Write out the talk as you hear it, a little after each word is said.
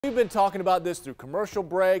We've been talking about this through commercial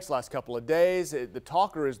breaks last couple of days. The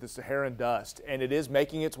talker is the Saharan Dust, and it is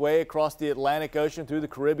making its way across the Atlantic Ocean through the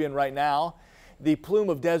Caribbean right now. The plume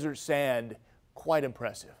of desert sand, quite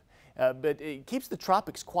impressive. But it keeps the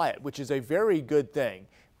tropics quiet, which is a very good thing.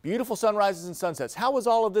 Beautiful sunrises and sunsets. How is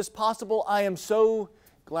all of this possible? I am so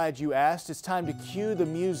glad you asked. It's time to cue the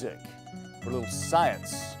music for a little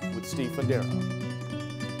science with Steve Fundaro.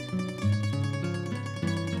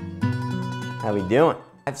 How we doing?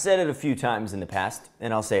 I've said it a few times in the past,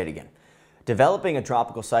 and I'll say it again. Developing a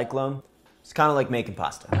tropical cyclone is kind of like making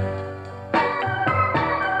pasta.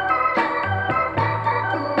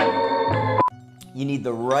 You need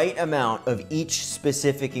the right amount of each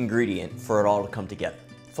specific ingredient for it all to come together.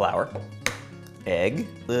 Flour, egg,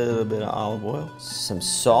 a little bit of olive oil, some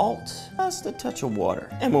salt, just a touch of water.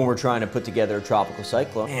 And when we're trying to put together a tropical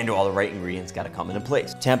cyclone, and all the right ingredients gotta come into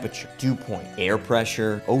place. Temperature, dew point, air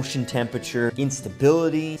pressure, ocean temperature,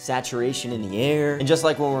 instability, saturation in the air. And just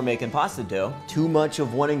like when we're making pasta dough, too much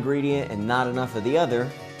of one ingredient and not enough of the other,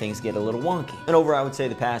 things get a little wonky. And over, I would say,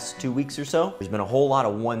 the past 2 weeks or so, there's been a whole lot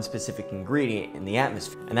of one specific ingredient in the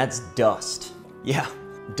atmosphere, and that's dust. Yeah,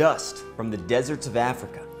 dust from the deserts of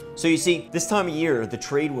Africa. So you see, this time of year, the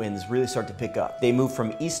trade winds really start to pick up. They move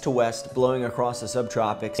from east to west, blowing across the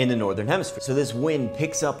subtropics in the northern hemisphere. So this wind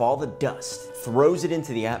picks up all the dust, throws it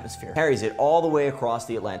into the atmosphere, carries it all the way across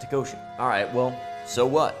the Atlantic Ocean. All right, well, so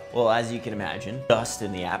what? Well, as you can imagine, dust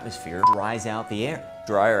in the atmosphere dries out the air.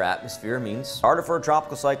 Drier atmosphere means harder for a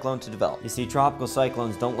tropical cyclone to develop. You see, tropical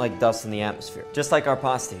cyclones don't like dust in the atmosphere, just like our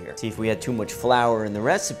pasta here. See, if we had too much flour in the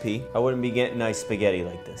recipe, I wouldn't be getting nice spaghetti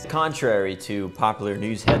like this. Contrary to popular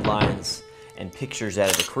news headlines and pictures out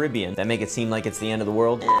of the Caribbean that make it seem like it's the end of the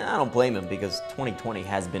world, I don't blame them, because 2020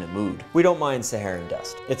 has been a mood. We don't mind Saharan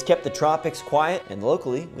dust. It's kept the tropics quiet, and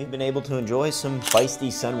locally, we've been able to enjoy some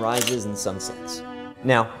feisty sunrises and sunsets.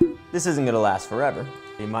 Now, this isn't gonna last forever.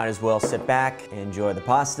 You might as well sit back and enjoy the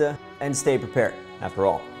pasta and stay prepared. After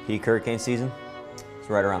all, peak hurricane season is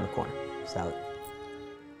right around the corner. Salad.